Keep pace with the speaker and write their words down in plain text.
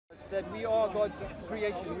that we are God's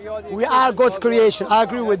creation. We are God's creation. I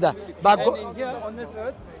agree with that. But and in here on this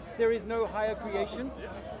earth, there is no higher creation.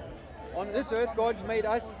 On this earth, God made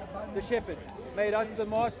us the shepherds, made us the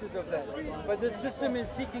masters of that. But this system is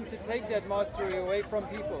seeking to take that mastery away from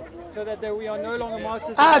people, so that we are no longer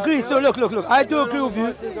masters. I agree. So look. I do agree with you.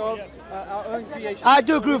 Of, our own creation. I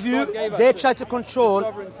do agree with you. They try to control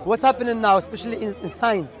what's happening now, especially in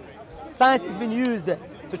science. Science has been used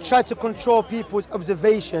to try to control people's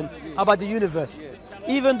observation about the universe. Yes.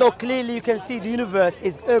 Even though clearly you can see the universe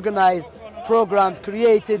is organized, programmed,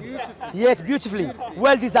 created, yet beautifully,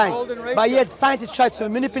 well designed. But yet scientists try to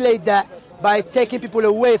manipulate that by taking people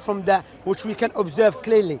away from that which we can observe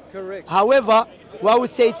clearly. Correct. However, what I would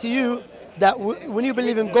say to you, that when you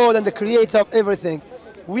believe in God and the creator of everything,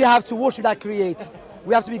 we have to worship that creator.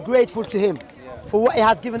 We have to be grateful to him for what he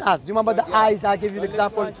has given us. Do you remember the eyes? I gave you the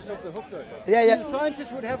example. Scientists off the hook, though. Yeah. The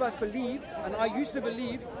scientists would have us believe, and I used to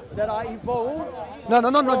believe, that I evolved. No,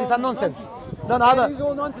 this is nonsense. No, That is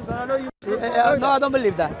all nonsense, and I know you. No, I don't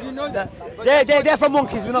believe that. You know that. They're from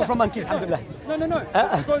monkeys. We're not from monkeys. Alhamdulillah. No.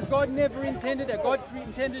 Because God never intended that. God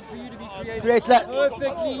intended for you to be created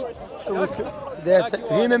perfectly. There's a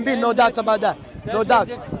human being, no doubt about that. No doubt.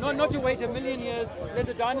 Not to wait a million years, let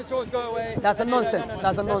the dinosaurs go away. That's a nonsense.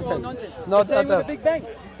 That's a nonsense. No, same with the Big Bang.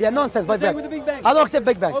 Yeah, nonsense. But same with the Big Bang. I don't accept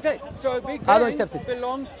Big Bang. Okay, so Big Bang I don't accept it.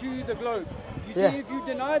 belongs to the globe. You see, if you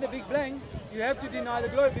deny the Big Bang, you have to deny the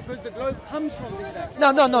globe, because the globe comes from Big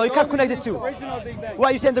Bang. No, you can't connect the two. Why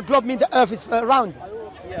are you saying the globe means the earth is round?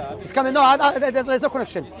 Yeah, it's coming. No, there's no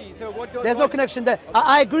connection. You see, so there's no connection there.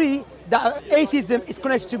 I agree that atheism is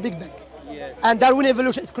connected to Big Bang. Yes. And Darwin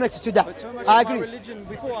evolution is connected to that. But so much I of agree. my religion,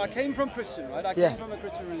 before I came from Christian, right? I came from a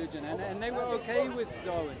Christian religion, and they were okay with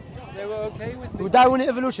Darwin. They were okay with Darwin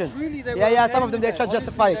evolution. Truly, they were yeah, okay some of them they try to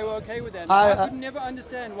justify it. They were okay with that. I could never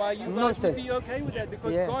understand why you guys would be okay with that,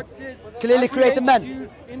 because God says, clearly created man. You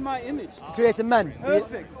in my image. Created man.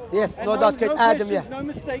 Perfect. Yes, and no doubt. Created Adam. Yeah. No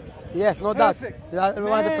mistakes. Yes, no doubt. Perfect. 100%.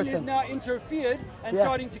 Man is now interfered and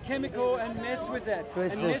starting to chemical and mess with that,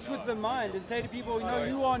 and mess with the mind, and say to people, no,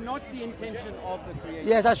 you are not the intention of the creator.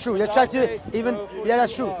 Yes, that's true. They try to even. Yeah,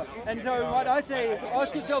 that's true. And so what I say is,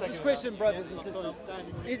 ask yourself this question, brothers and sisters: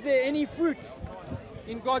 is there any fruit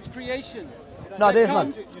in God's creation? No, there is not.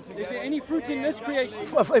 Is there any fruit in this creation?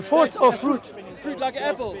 Fruit or fruit? Fruit like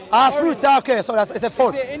apple. Fruit. Okay, so it's a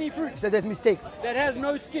fault. Is there any fruit? So there's mistakes. That has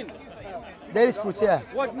no skin. There is fruit, yeah.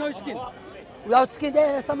 What? No skin. Without skin,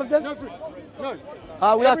 there are some of them. No fruit. No.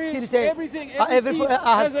 Without skin, you say. Everything. Every seed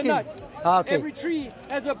has skin. a nut. Okay. Every tree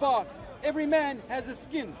has a bark. Every man has a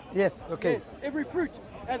skin. Yes. Okay. Yes. Every fruit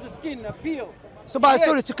has a skin, a peel. So, but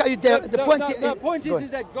sorry to cut you there. The point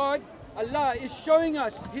is that God, Allah, is showing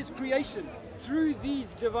us His creation through these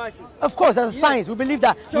devices. Of course, that's science. We believe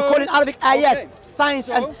that. So, we call it Arabic ayat, science,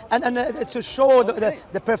 and to show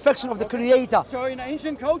the perfection of the Creator. So in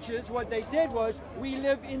ancient cultures, what they said was, we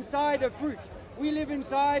live inside a fruit. We live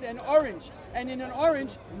inside an orange, and in an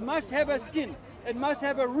orange must have a skin. It must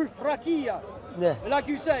have a roof, rakia. Yeah. Like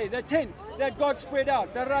you say, the tent that God spread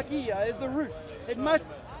out, the rakia is the roof. It must.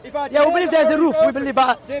 If I we believe there's a roof. We believe,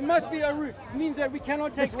 but there must be a roof. It means that we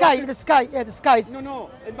cannot take the sky. Yeah, the skies. No.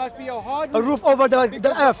 It must be a hard roof over the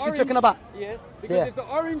earth. You're talking about. Yes, because if the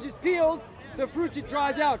orange is peeled, the fruit it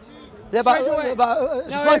dries out. Yeah, but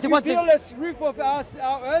now, if you peel this roof of our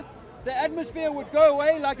earth, the atmosphere would go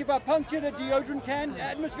away. Like if I punctured a deodorant can, the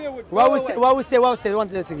atmosphere would go away. What we say, one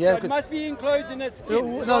thing, yeah. So it must be enclosed in its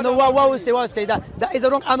skin. What we say, that is a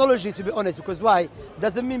wrong analogy, to be honest, because why?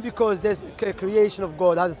 Doesn't mean because there's a creation of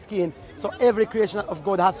God has a skin, so every creation of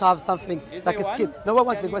God has to have something like a skin. No,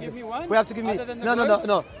 one thing. We have to give me.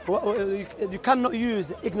 No. You cannot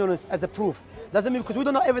use ignorance as a proof. Doesn't mean because we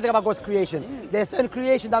don't know everything about God's creation. There's certain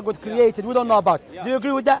creation that God created we don't know about. Do you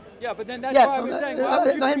agree with that? Yeah, but then that's why we're saying,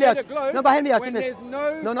 hear me out. No, but hear me out. When there's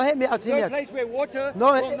hear me out. No place where water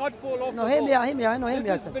will not fall off. No, hear me out. Hear me out.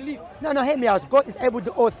 This is belief. No, hear me out. God is able to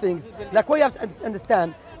do all things. Like what you have to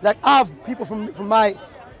understand. Like I have people from my,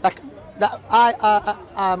 like that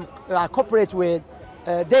I cooperate with.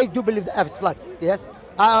 They do believe the earth is flat. Yes.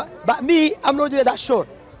 But me, I'm not doing that sure.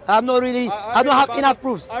 I'm not really. I don't have enough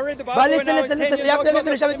proofs. I read the Bible. But listen. You have to let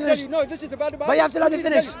me finish. No, this is about the Bible. But you have to let me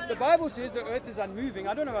finish. The Bible says the earth is unmoving.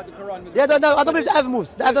 I don't know about the Quran. Yeah, no, I don't believe the earth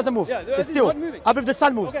moves. The earth doesn't move. Yeah, the earth it's still. is not moving. I believe the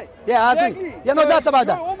sun moves. Okay. Yeah, I agree. Yeah, no doubt about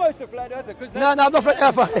that. You're almost a flat earther. No, I'm not flat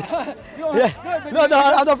earther.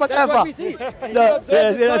 I'm not flat earther. That's what we see. You can do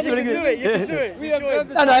it.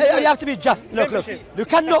 No, you have to be just. Look. You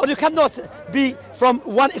cannot be from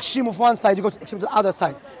one extreme of one side, you go to the extreme to the other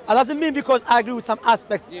side. And doesn't mean because I agree with some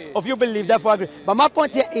aspects of your belief, therefore I agree. But my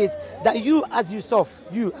point here is that you as yourself,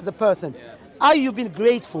 you as a person, are you being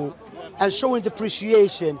grateful and showing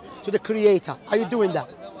appreciation to the Creator? Are you doing that?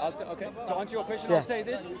 Okay, to answer your question, Yeah. I'll say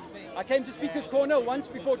this. I came to Speaker's Corner once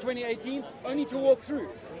before 2018, only to walk through.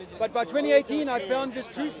 But by 2018, I found this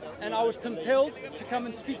truth, and I was compelled to come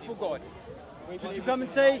and speak for God. To come and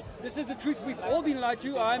say, this is the truth, we've all been lied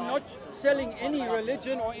to. I'm not selling any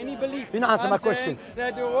religion or any belief. You're not answering my I'm saying question.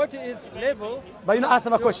 that the water is level. But you're not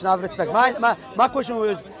answering my question, I have respect. My question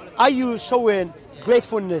was, are you showing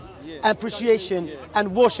gratefulness and appreciation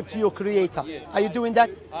and worship to your Creator? Are you doing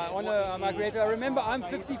that? I honor my Creator. I remember I'm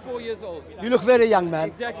 54 years old. You look very young, man.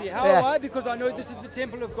 Exactly. How Yes. Why? Because I know this is the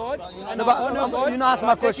temple of God. And No, I but honor God you're not answering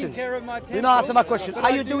by my question. taking care of my temple. You're not answering my question. But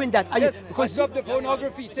Are I you do- doing that? Are yes, you? I Because stopped the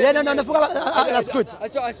pornography. yeah, no, forget about that's good.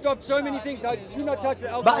 I stopped so many things. I do not touch the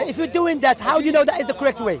alcohol. But if you're doing that, how do you know that is the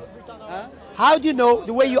correct way? Huh? How do you know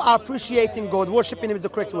the way you are appreciating God, worshiping Him is the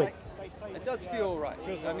correct way? It does feel right.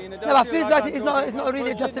 I mean, it does No, but feel feels like right. I'm It's not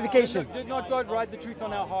really a justification. Did not God write the truth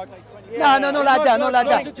on our hearts? No, not like that. Not like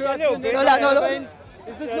that.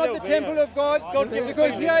 Is this not the temple of God?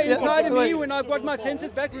 Because here inside of me, when I've got my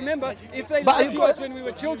senses back, remember, if they But lied you to us got- when we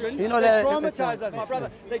were children, You know they that- traumatized us, my brother.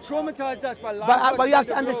 They traumatized us by lying to us But you have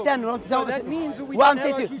to about the understand. grove. So that means that we what don't I'm have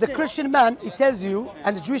saying our to you, true the sense. Christian man, he tells you,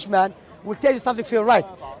 and the Jewish man will tell you something feel right.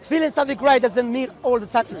 Feeling something right doesn't mean all the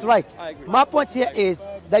time it's right. I agree. My point here is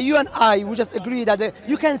that you and I will just agree that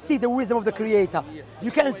you can see the wisdom of the Creator. You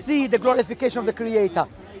can see the glorification of the Creator.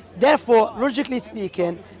 Therefore, logically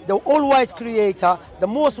speaking, the all-wise Creator, the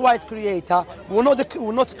most wise Creator, will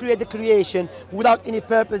not create the creation without any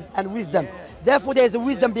purpose and wisdom. Therefore, there is a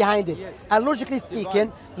wisdom behind it. And logically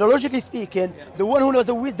speaking, the one who knows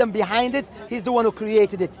the wisdom behind it, he's the one who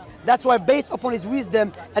created it. That's why, based upon his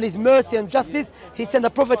wisdom and his mercy and justice, he sent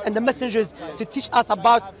the prophet and the messengers to teach us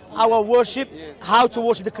about our worship, how to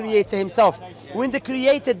worship the Creator himself. When the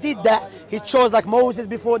Creator did that, he chose like Moses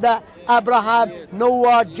before that, Abraham,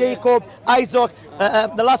 Noah, Jacob, Isaac.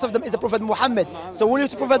 The last of them is the Prophet Muhammad. So when you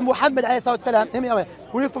see Prophet Muhammad,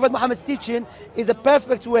 when you Prophet Muhammad's teaching is a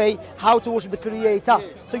perfect way how to worship the Creator.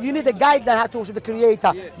 So you need a guideline how to worship the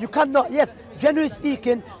Creator. You cannot, yes, generally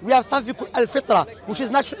speaking, we have something called al-fitra, which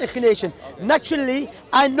is natural inclination. Naturally,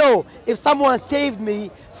 I know if someone saved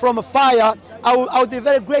me from a fire, I would be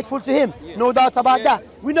very grateful to him. No doubt about that.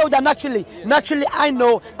 We know that naturally. Naturally, I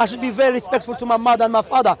know I should be very respectful to my mother and my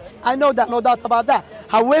father. I know that, no doubt about that.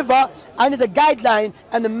 However, I need a guideline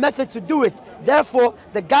and a method to do it. Therefore,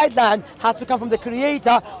 the guideline has to come from the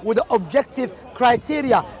Creator with the objective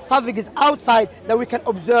criteria. Something is outside that we can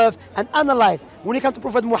observe and analyze. When you come to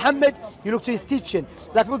Prophet Muhammad, you look to his teaching.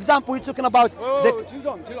 Like for example, we're talking about Whoa, too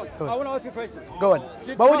long. I want to ask you a question. Go on.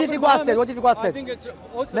 Did But what do you Prophet think what I said? Muhammad- What do you think what I I said? think it's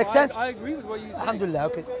also, Makes sense? I agree with what you said. Alhamdulillah,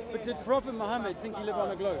 okay. But did Prophet Muhammad think he lived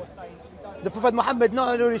on a globe? The Prophet Muhammad,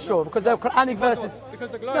 not really sure, because the Quranic verses. Because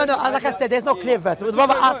the globe. No, like I said, there's no clear verse. The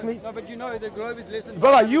brother asked me, No, but you know the globe is less than.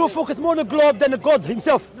 brother, you focus more on the globe than the God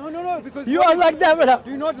himself. No, because You are like that, brother.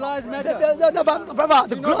 do not lies matter. No, but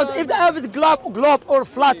brother, if the earth is globe or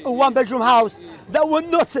flat or one bedroom house, that will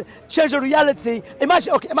not change the reality.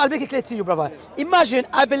 Imagine, okay, I'll make it clear to you, brother. Imagine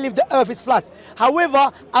I believe the earth is flat.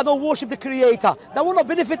 However, I don't worship the Creator. That will not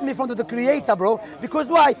benefit me from the Creator, bro. Because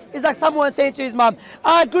why? It's like someone saying to his mom,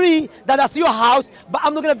 I agree that that's your house, but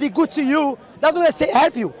I'm not going to be good to you. That's not going to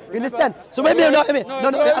help you. You understand? So maybe, no,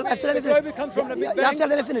 I have to let me finish. You have to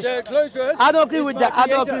let me finish. I don't agree with that. I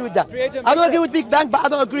don't agree with that. I don't agree with Big Bang, but I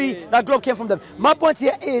don't agree that globe came from them. My point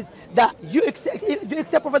here is that do you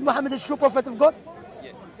accept Prophet Muhammad as true prophet of God?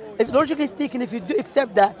 If logically speaking, if you do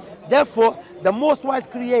accept that, therefore the most wise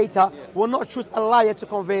Creator will not choose a liar to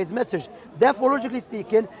convey his message. Therefore, logically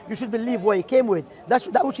speaking, you should believe what he came with.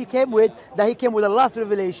 That which he came with, that he came with the last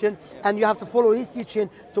revelation, and you have to follow his teaching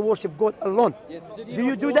to worship God alone. Yes. Do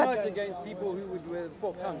you do that? Against people who would wear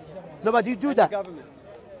forked tongue? No, but do you do And that? the governments.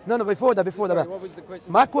 No, before that. Sorry, what was the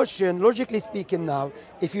question? My question, logically speaking now,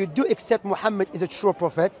 if you do accept Muhammad is a true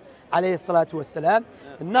prophet, alayhi salatu wasalam,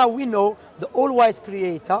 now we know the all-wise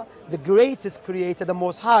Creator, the greatest Creator, the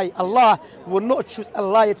Most High, Allah, will not choose a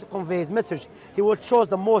liar to convey his message. He will choose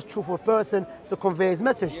the most truthful person to convey his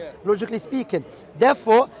message, logically speaking.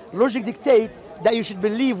 Therefore, logic dictates that you should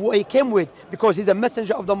believe what he came with, because he's a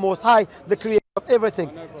messenger of the Most High, the Creator of everything.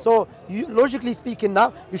 So, logically speaking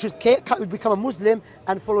now, you should become a Muslim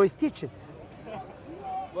and follow his teaching.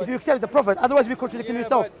 If you accept the Prophet, otherwise you're contradicting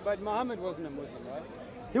yourself. But Muhammad wasn't a Muslim, right?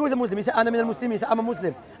 He was a Muslim. He said, "Ana min al-Muslimin." He said, "I'm a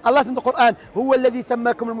Muslim." Allah said in the Quran, "Huwa alladhi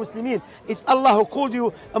sammakum al-Muslimin." It's Allah who called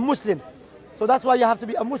you a Muslims. So that's why you have to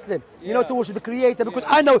be a Muslim, you know, to worship the Creator. Because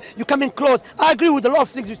I know you come in close. I agree with a lot of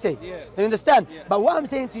things you say. You understand? But what I'm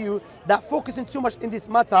saying to you, that focusing too much in this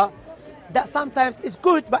matter, that sometimes it's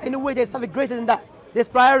good, but in a way there's something greater than that. There's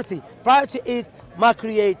priority. Priority is my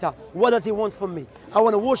Creator. What does He want from me? I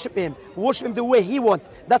want to worship Him. Worship Him the way He wants.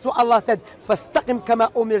 That's what Allah said. فَاسْتَقِمْ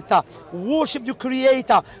كَمَا أُمِرْتَ. Worship your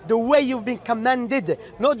Creator the way you've been commanded,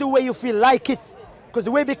 not the way you feel like it. Because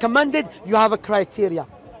the way you've been commanded, you have a criteria.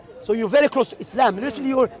 So you're very close to Islam. Literally,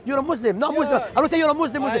 you're a Muslim, not Muslim. I don't say you're a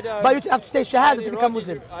Muslim, but you have to say Shahada to become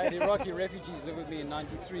Muslim. I had Iraqi refugees live with me in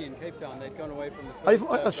 '93 in Cape Town. They'd gone away from the. Are you from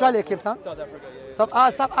Australia, Cape Town? South Africa, yeah.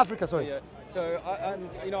 South Africa, sorry. Yeah. So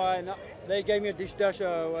they gave me a dish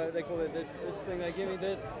dasher. They call it this thing. They give me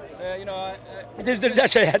this.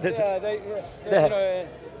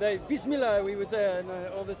 They Bismillah, we would say, and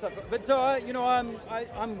all this stuff. But so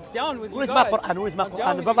I'm down with you guys. Where's my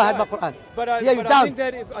Quran? The brother had my Quran. But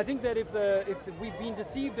I think that if we've been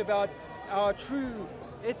deceived about our true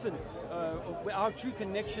essence, our true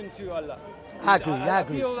connection to Allah. I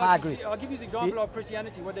agree. I'll give you the example of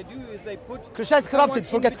Christianity. What they do is they put Christianity corrupted.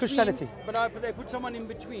 Forget Christianity. But they put someone in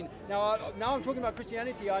between. Now I'm talking about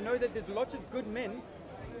Christianity. I know that there's lots of good men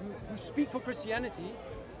who speak for Christianity,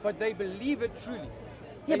 but they believe it truly.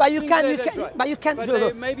 Yeah, but you can't. But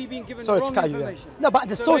they may be being given wrong information. No, but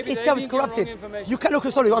the source itself is corrupted. You can look.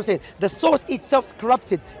 Sorry, what I'm saying. The source itself is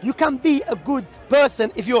corrupted. You can be a good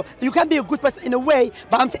person if you can be a good person in a way.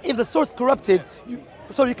 But I'm saying if the source is corrupted,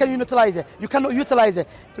 you can utilize it. You cannot utilize it.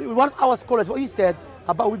 One of our scholars, what he said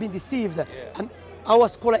about we've been deceived, and our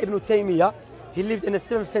scholar Ibn Taymiyyah, he lived in the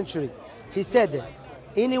 7th century. He said,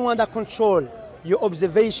 anyone that control your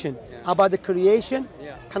observation about the creation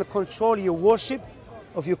can control your worship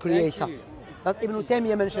of your Creator. That's Ibn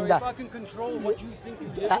Taymiyyah mentioned that. If I can control what you think you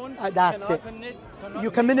live on, that's it.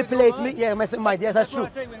 You can manipulate me. Yeah, my mind. Yes, that's true.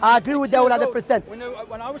 I agree with that 100%.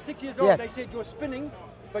 When I was 6 years old, they said you're spinning,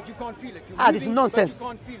 but you can't feel it. This is nonsense.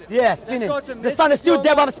 Yeah, spinning. The sun is still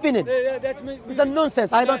there, but I'm spinning. It's a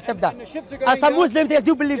nonsense. I don't accept that. And some Muslims, they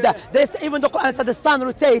do believe that. They say, even the Quran said the sun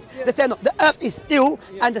rotates. They say no, the earth is still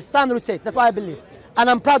and the sun rotates. That's what I believe, and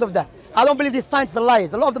I'm proud of that. I don't believe these scientists are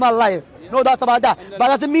liars. A lot of them are liars. No doubt about that. But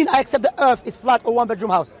doesn't mean I accept the earth is flat or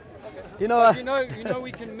one-bedroom house. You know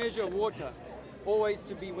we can measure water always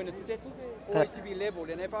to be when it's settled, always to be leveled.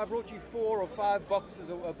 And if I brought you 4 or 5 boxes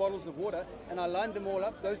of bottles of water and I lined them all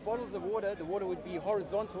up, those bottles of water, the water would be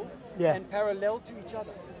horizontal and parallel to each other.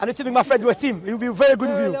 I need to bring my friend Wasim. He will be very good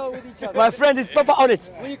with you. My friend is proper on it.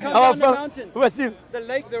 When you come down the mountains,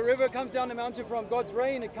 the river comes down the mountain from God's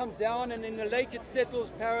rain, it comes down, and in the lake it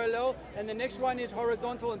settles parallel, and the next one is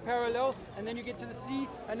horizontal and parallel, and then you get to the sea,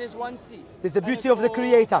 and there's one sea. It's the beauty of the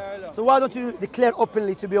Creator. Parallel. So why don't you declare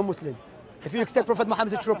openly to be a Muslim? If you accept Prophet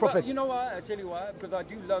Muhammad as a true prophet. You know why? I tell you why. Because I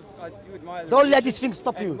do admire. Don't let these things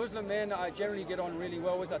stop you. Muslim men, I generally get on really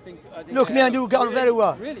well with. I think look, me and you get on very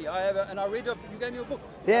well. Really, I have, and I read. You gave me a book.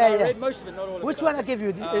 I read most of it, not all of it. Which one I gave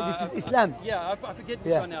you? This is Islam. Yeah, I forget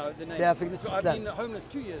this one now. The name. Yeah, I think this is Islam. I've been homeless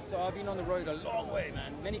 2 years, so I've been on the road a long way,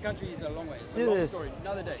 man. Many countries a long way. It's a long story.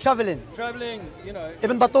 Another day. Traveling, you know.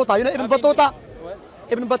 Ibn Battuta. You know Ibn Battuta? What?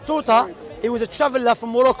 Ibn Battuta. He was a traveler from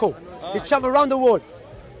Morocco. He traveled around the world.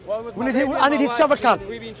 Well, I need his travel card.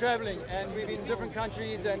 We've been traveling and we've been in different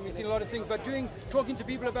countries and we've seen a lot of things, but talking to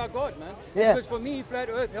people about God, man. Yeah. Because for me, Flat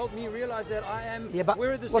Earth helped me realize that I am. Yeah, but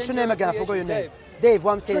we're at the what's your name again? I forgot your name. Dave. Dave,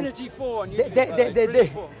 what I'm saying. Trinity 4 on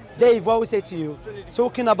YouTube. Dave, what I say to you,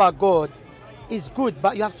 talking about God is good,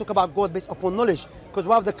 but you have to talk about God based upon knowledge. Because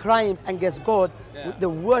one of the crimes against God, the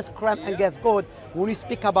worst crime against God, when we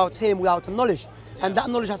speak about Him without knowledge. And that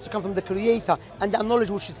knowledge has to come from the Creator, and that knowledge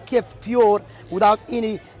which is kept pure without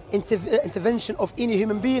any intervention of any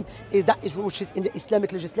human being which is in the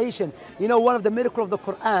Islamic legislation. You know, one of the miracles of the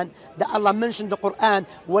Quran that Allah mentioned the Quran,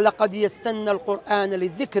 وَلَقَدْ يَسَّنَّا الْقُرْآنَ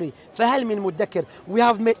لِلذِّكْرِ فَهَلْ مِن مُدَّكِرٍ. We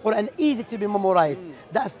have made Quran easy to be memorized.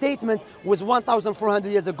 That statement was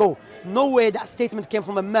 1,400 years ago. No way that statement came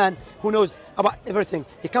from a man who knows about everything.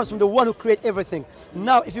 It comes from the one who created everything.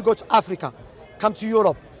 Now if you go to Africa, come to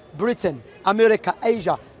Europe, Britain, America,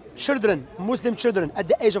 Asia, children, Muslim children at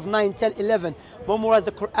the age of 9, 10, 11 memorize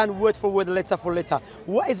the Quran word for word, letter for letter.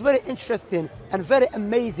 What is very interesting and very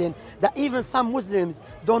amazing that even some Muslims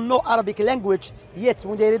don't know Arabic language, yet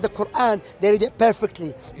when they read the Quran, they read it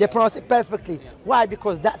perfectly. They pronounce it perfectly. Why?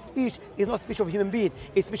 Because that speech is not speech of a human being,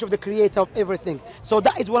 it's speech of the Creator of everything. So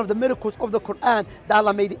that is one of the miracles of the Quran that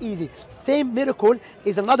Allah made it easy. Same miracle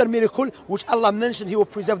is another miracle which Allah mentioned He will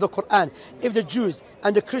preserve the Quran. If the Jews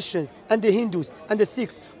and the Christians and the Hindus and the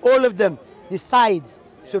Sikhs, all of them decides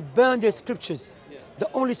to burn their scriptures,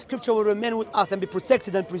 the only scripture will remain with us and be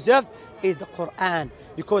protected and preserved is the Quran,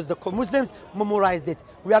 because the Muslims memorized it.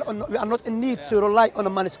 We are not in need to rely on a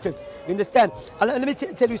manuscript. You understand? And let me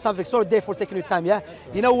tell you something. Sorry, Dave, for taking your time. Yeah,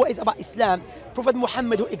 you know what is about Islam? Prophet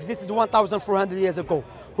Muhammad, who existed 1,400 years ago,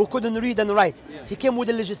 who couldn't read and write, he came with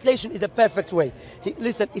the legislation is a perfect way.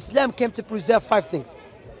 Listen, Islam came to preserve 5 things,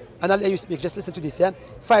 and I'll let you speak. Just listen to this. Yeah,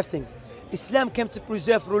 5 things. Islam came to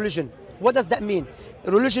preserve religion. What does that mean?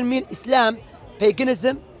 Religion means Islam,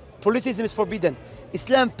 paganism, polytheism is forbidden.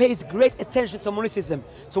 Islam pays great attention to monotheism,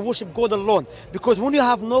 to worship God alone. Because when you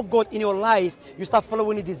have no God in your life, you start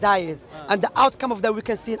following your desires. And the outcome of that we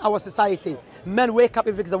can see in our society. Men wake up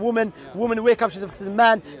if it's a woman, woman wake up if it's a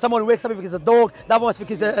man, someone wakes up if it's a dog, that one if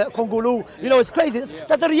it's a Congolese. You know, it's crazy.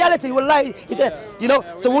 That's the reality. Wallahi. You know,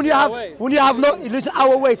 so when you have no, listen,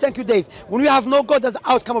 our way, thank you, Dave. When you have no God, that's the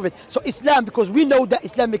outcome of it. So Islam, because we know that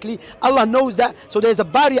Islamically, Allah knows that, so there's a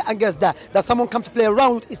barrier against that. That someone come to play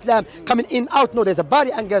around with Islam, coming in, out, no, there's a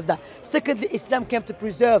barrier against that. Secondly, Islam came to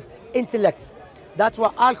preserve intellect. That's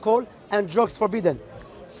why alcohol and drugs forbidden.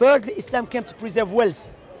 Thirdly, Islam came to preserve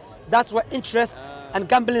wealth. That's why interest and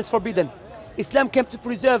gambling is forbidden. Islam came to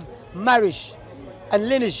preserve marriage and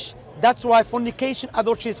lineage. That's why fornication,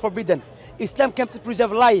 adultery is forbidden. Islam came to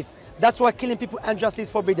preserve life. That's why killing people unjustly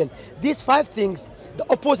is forbidden. These 5 things, the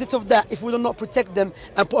opposite of that, if we do not protect them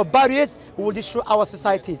and put barriers, we will destroy our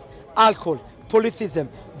societies. Alcohol, polytheism,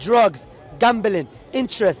 drugs, gambling,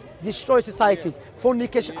 interest, destroy societies,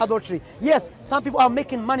 fornication, adultery. Yes, some people are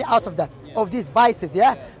making money out of that, of these vices,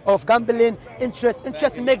 yeah, of gambling, interest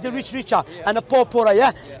make the rich richer and the poor poorer,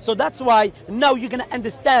 yeah. So that's why now you're gonna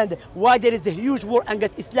understand why there is a huge war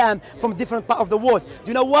against Islam from different parts of the world. Do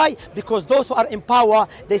you know why? Because those who are in power,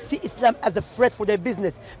 they see Islam as a threat for their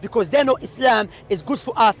business, because they know Islam is good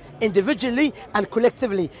for us individually and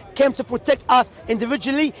collectively, came to protect us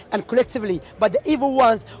individually and collectively. But the evil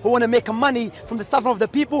ones who want to make money from the suffering of the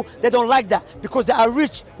people, they don't like that, because they are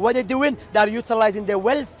rich. What they're doing, they are utilizing their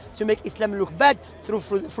wealth to make Islam look bad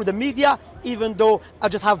through the media, even though I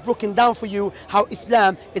just have broken down for you how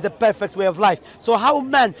Islam is a perfect way of life. So how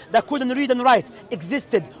man that couldn't read and write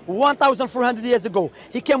existed 1,400 years ago,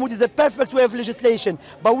 he came with a perfect way of legislation.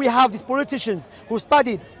 But we have these politicians who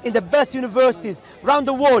studied in the best universities around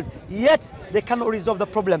the world, yet they cannot resolve the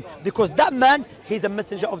problem, because that man, he's a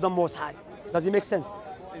messenger of the Most High. Does it make sense?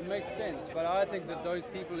 It makes sense, but I think that those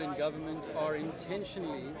people in government are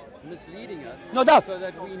intentionally misleading us. No doubt. So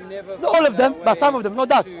that we never. Not all of them, but some of them, no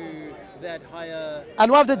doubt. That higher.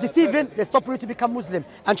 And while they're deceiving, they stop you to become Muslim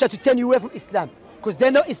and try to turn you away from Islam, because they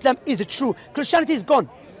know Islam is true. Christianity is gone.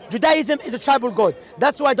 Judaism is a tribal god.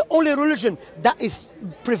 That's why the only religion that is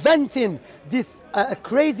preventing this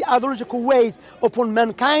crazy ideological ways upon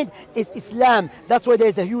mankind is Islam. That's why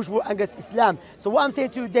there's a huge war against Islam. So what I'm saying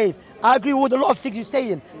to you, Dave, I agree with a lot of things you're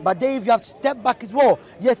saying, but Dave, you have to step back as well.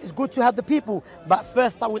 Yes, it's good to have the people, but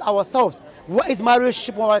first start with ourselves. What is my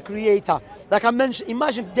relationship with our Creator? Like I mentioned,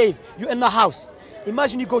 imagine, Dave, you're in the house.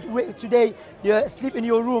 Imagine you go to work today, you sleep in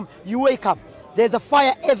your room, you wake up, there's a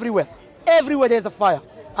fire everywhere. Everywhere there's a fire.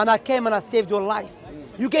 And I came and I saved your life.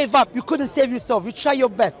 You gave up. You couldn't save yourself. You tried your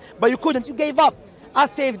best, but you couldn't. You gave up. I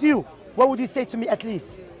saved you. What would you say to me at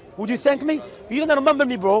least? Would you thank me? You're gonna remember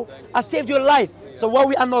me, bro. I saved your life. So why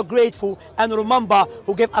we are not grateful and remember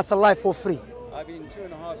who gave us a life for free? I've been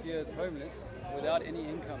 2.5 years homeless without any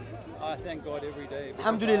income. I thank God every day.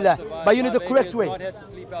 Alhamdulillah. But you need the correct way. I had to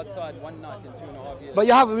sleep outside one night in 2.5 years. But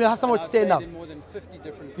you have somewhere to stay now. In more than 50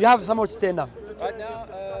 different you have somewhere to stay now. Right now,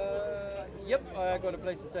 yep, I got a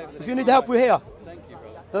place to stay. If you need help, we're here. Thank you,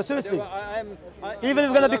 brother. No, seriously. Even if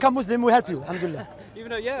you're gonna become Muslim, we'll help you. Alhamdulillah. Even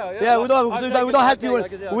though, yeah, we don't help you.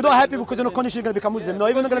 We don't help you because in the condition you're gonna become Muslim. No,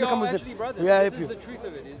 even if you're gonna become Muslim, we help you. The truth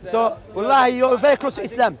of it is so, wallahi, you're very close to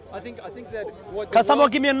Islam. I think that. Can someone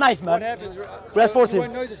give me a knife, man? What happens? Let's force you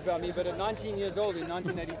him. won't know this about me, but at 19 years old in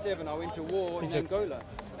 1987, I went to war in Angola.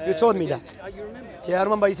 You told me that. You remember? Yeah, I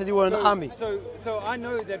remember you said you were in the army. So I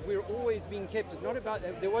know that we're always being kept. It's not about,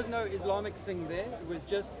 there was no Islamic thing there. It was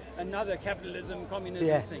just another capitalism,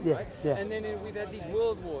 communism thing, right? Yeah. And then we've had these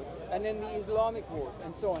world wars, and then the Islamic wars,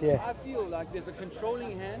 and so on. Yeah. I feel like there's a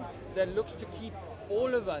controlling hand that looks to keep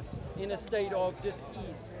all of us in a state of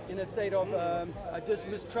dis-ease, in a state of just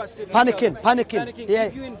mistrust of panicking, yeah.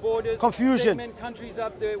 Keep you in borders, confusion, segment countries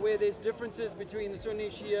up there where there's differences between the Sunni,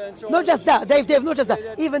 Shia, and so on. Not just that, Dave, not just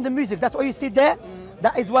that. Even the music, that's what you see there.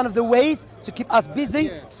 That is one of the ways to keep us busy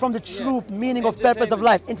from the true meaning of purpose of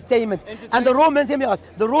life, entertainment. And the Romans, hear me out,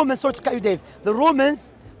 the Romans, sorry to cut you, Dave, the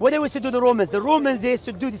Romans, what they used to do, the Romans, they used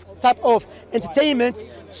to do this type of entertainment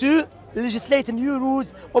to legislating new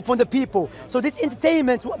rules upon the people. So this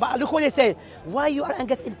entertainment, but look what they say, why you are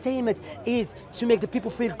against entertainment is to make the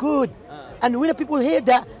people feel good. And when the people hear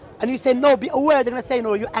that, and you say no, be aware, they're gonna say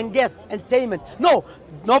no, you're against entertainment. No,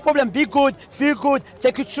 no problem, be good, feel good,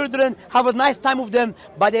 take your children, have a nice time with them,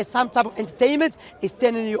 but there's some type of entertainment is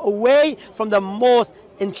turning you away from the most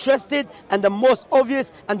interested and the most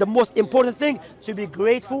obvious and the most important thing, to be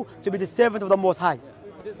grateful, to be the servant of the Most High.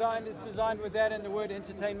 It's designed with that, and the word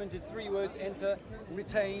entertainment is 3 words: enter,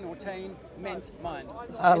 retain, or tain, meant, mind.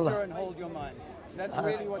 Enter and hold your mind. That's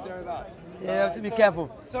really what they're about. You have to be careful.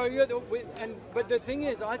 So but the thing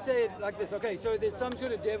is, I'd say it like this. Okay, so there's some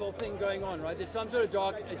sort of devil thing going on, right? There's some sort of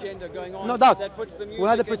dark agenda going on. No doubt. That puts the music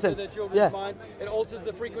 100%. into the children's minds. It alters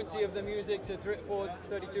the frequency of the music to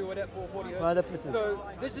 432, whatever, 440 hertz. 100%. So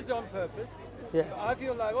this is on purpose. Yeah. I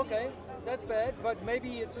feel like, okay, that's bad, but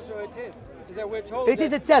maybe it's also a test. Is that we're told it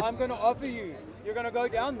is a test. I'm going to offer you. You're going to go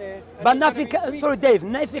down there. But nothing can, sorry Dave,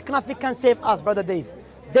 nothing can save us, brother Dave.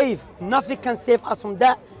 Dave, nothing can save us from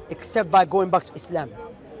that except by going back to Islam.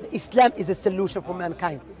 Islam is a solution for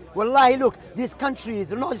mankind. Wallahi, look, these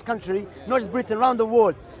countries, not this country, not just Britain, around the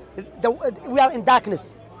world, we are in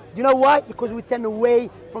darkness. Do you know why? Because we turn away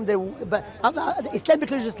from the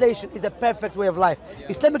Islamic legislation is a perfect way of life.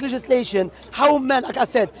 Islamic legislation, how man, like I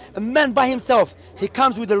said, a man by himself, he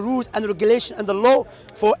comes with the rules and regulation and the law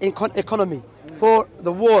for economy, for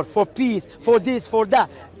the war, for peace, for this, for that.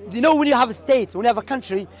 You know, when you have a state, when you have a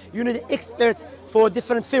country, you need experts for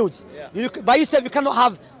different fields. By yourself, you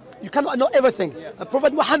cannot know everything.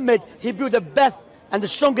 Prophet Muhammad, he built the best and the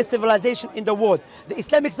strongest civilization in the world. The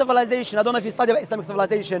Islamic civilization, I don't know if you study about Islamic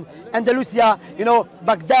civilization, Andalusia, you know,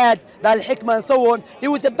 Baghdad, Al-Hikmah and so on. It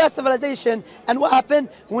was the best civilization. And what happened?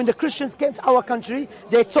 When the Christians came to our country,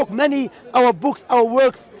 they took our books, our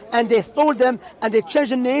works, and they stole them, and they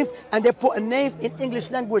changed the names, and they put names in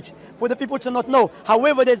English language for the people to not know.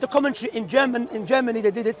 However, there's a commentary in Germany,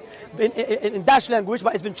 they did it in Dutch language,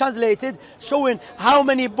 but it's been translated, showing how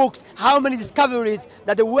many books, how many discoveries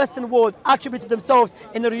that the Western world attribute to themselves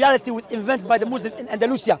in reality was invented by the Muslims in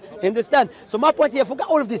Andalusia. You understand? So my point here, forget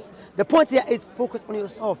all of this. The point here is focus on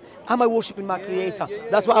yourself. Am I worshipping my Creator?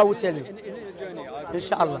 That's what I would tell you. In the journey,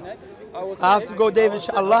 Inshallah. I have to go, Dave,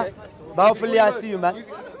 inshallah. But hopefully I see you, man.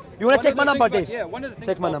 You want to take my number, Dave? Yeah, one of the things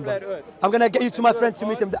take my about number. Flat Earth. I'm going to get you to my friend to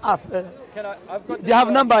meet him. Do you have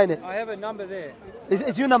a number in it? I have a number there.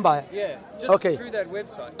 Is your number? Yeah, just okay. Through that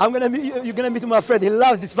website. I'm going to meet you. You're going to meet my friend. He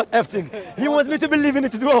loves this Flat Earth thing. He wants me to believe in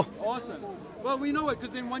it as well. Awesome. Well, we know it,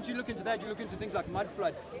 because then once you look into that, you look into things like mud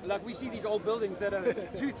flood. Like we see these old buildings that are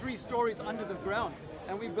 2-3 stories under the ground.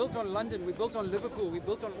 And we built on London, we built on Liverpool, we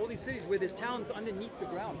built on all these cities where there's towns underneath the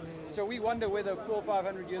ground. So we wonder whether 400 or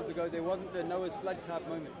 500 years ago there wasn't a Noah's flood type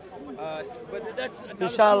moment. But that's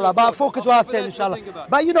inshallah. But focus what I said, inshallah.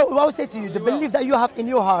 But you know, what I would say to you, the belief that you have in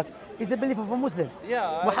your heart is the belief of a Muslim.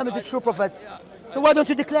 Yeah. Muhammad is a true prophet. Yeah. So why don't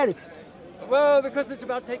you declare it? Well, because it's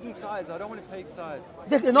about taking sides. I don't want to take sides.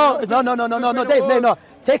 No, Dave, no.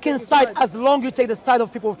 Taking side as long as you take the side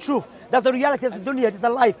of people of truth. That's the reality, that's the dunya, it's the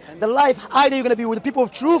life. The life, either you're going to be with the people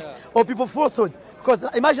of truth or people of falsehood. Because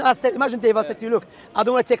imagine Dave, I said to you, look, I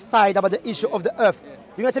don't want to take side about the issue of the earth.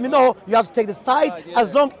 You're going to tell me, no, you have to take the side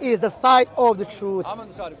as long as the side of the truth. I'm on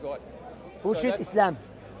the side of God. Which is Islam.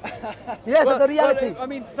 Yes, that's the reality. I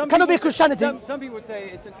mean, cannot be Christianity. Some people would say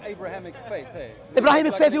it's an Abrahamic faith. Hey?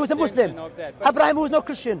 Abrahamic faith, he was a Muslim. Abraham was not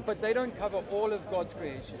Christian. But they don't cover all of God's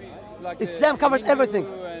creation. Right? Like Islam covers everything.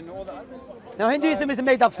 And all the others. Now Hinduism is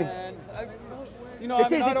made up things. You know, I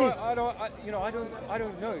don't know.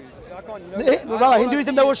 I can't know. Well,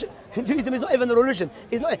 Hinduism is not even a religion.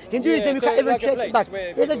 It's not Hinduism. You can't even trace it back.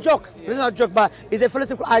 It's a joke. It's not a joke, but it's a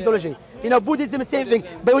philosophical ideology. You know, Buddhism is the same thing.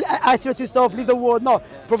 But isolate yourself, leave the world. No,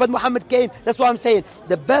 Prophet Muhammad came. That's what I'm saying.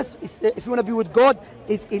 The best is, if you want to be with God,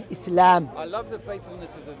 is in Islam. I love the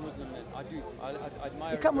faithfulness of the Muslim man. I do. I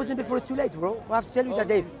admire. You can't Muslim before it's too late, bro. I have to tell you that,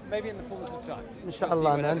 Dave. Maybe in the fullness of time.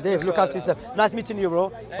 Inshallah, man. Dave, look after yourself. Nice meeting you,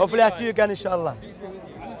 bro. Hopefully I see you again, inshallah.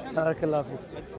 Barakallah.